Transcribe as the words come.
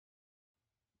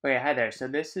Okay, hi there. So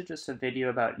this is just a video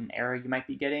about an error you might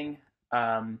be getting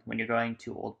when you're going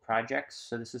to old projects.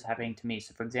 So this is happening to me.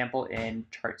 So for example, in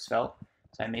chart svelte,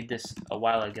 so I made this a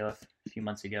while ago, a few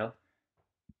months ago,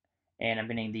 and I'm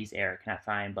getting these error, cannot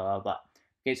find, blah, blah, blah.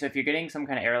 Okay, so if you're getting some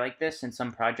kind of error like this in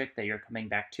some project that you're coming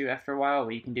back to after a while,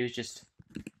 what you can do is you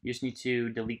just need to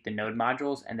delete the node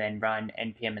modules and then run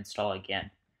npm install again.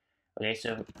 Okay,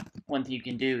 so one thing you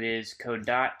can do is code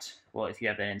dot, well, if you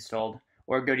have that installed,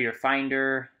 or go to your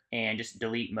Finder and just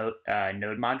delete node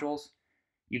modules.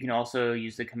 You can also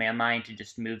use the command line to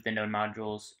just move the node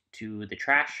modules to the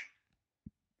trash.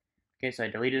 Okay, so I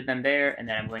deleted them there, and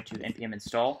then I'm going to npm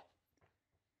install,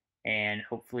 and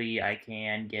hopefully I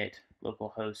can get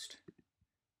localhost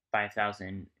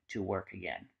 5000 to work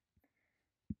again.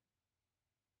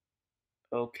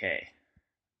 Okay.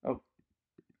 Oh,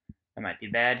 that might be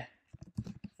bad.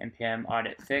 npm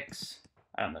audit fix.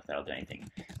 I don't know if that'll do anything.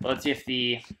 But let's see if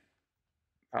the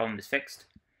problem is fixed.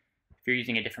 If you're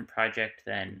using a different project,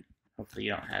 then hopefully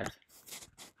you don't have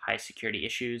high security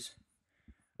issues.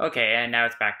 Okay, and now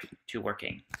it's back to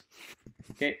working.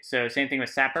 Okay, so same thing with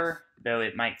Sapper, though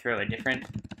it might throw a different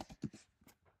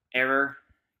error.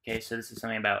 Okay, so this is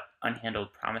something about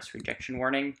unhandled promise rejection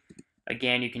warning.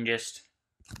 Again, you can just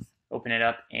open it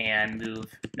up and move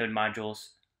node modules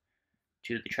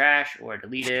to the trash, or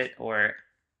delete it, or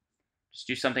just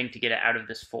do something to get it out of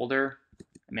this folder.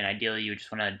 I mean, ideally you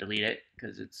just want to delete it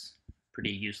because it's pretty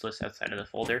useless outside of the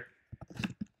folder.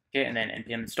 Okay, and then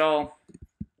npm install,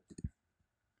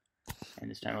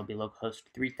 and this time it'll be localhost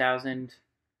 3000,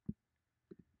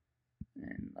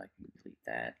 and I can complete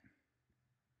that.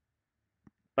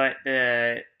 But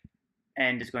the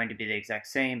end is going to be the exact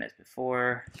same as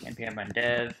before. npm run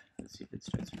dev. Let's see if it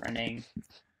starts running.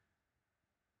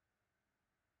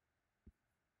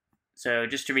 So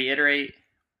just to reiterate,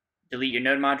 delete your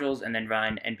node modules and then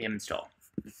run npm install.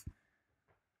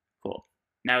 Cool.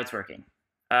 Now it's working.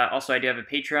 Also, I do have a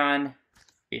Patreon.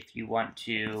 If you want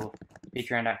to,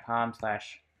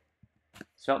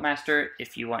 patreon.com/sveltemaster.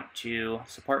 If you want to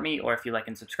support me, or if you like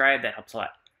and subscribe, that helps a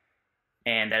lot.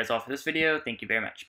 And that is all for this video. Thank you very much.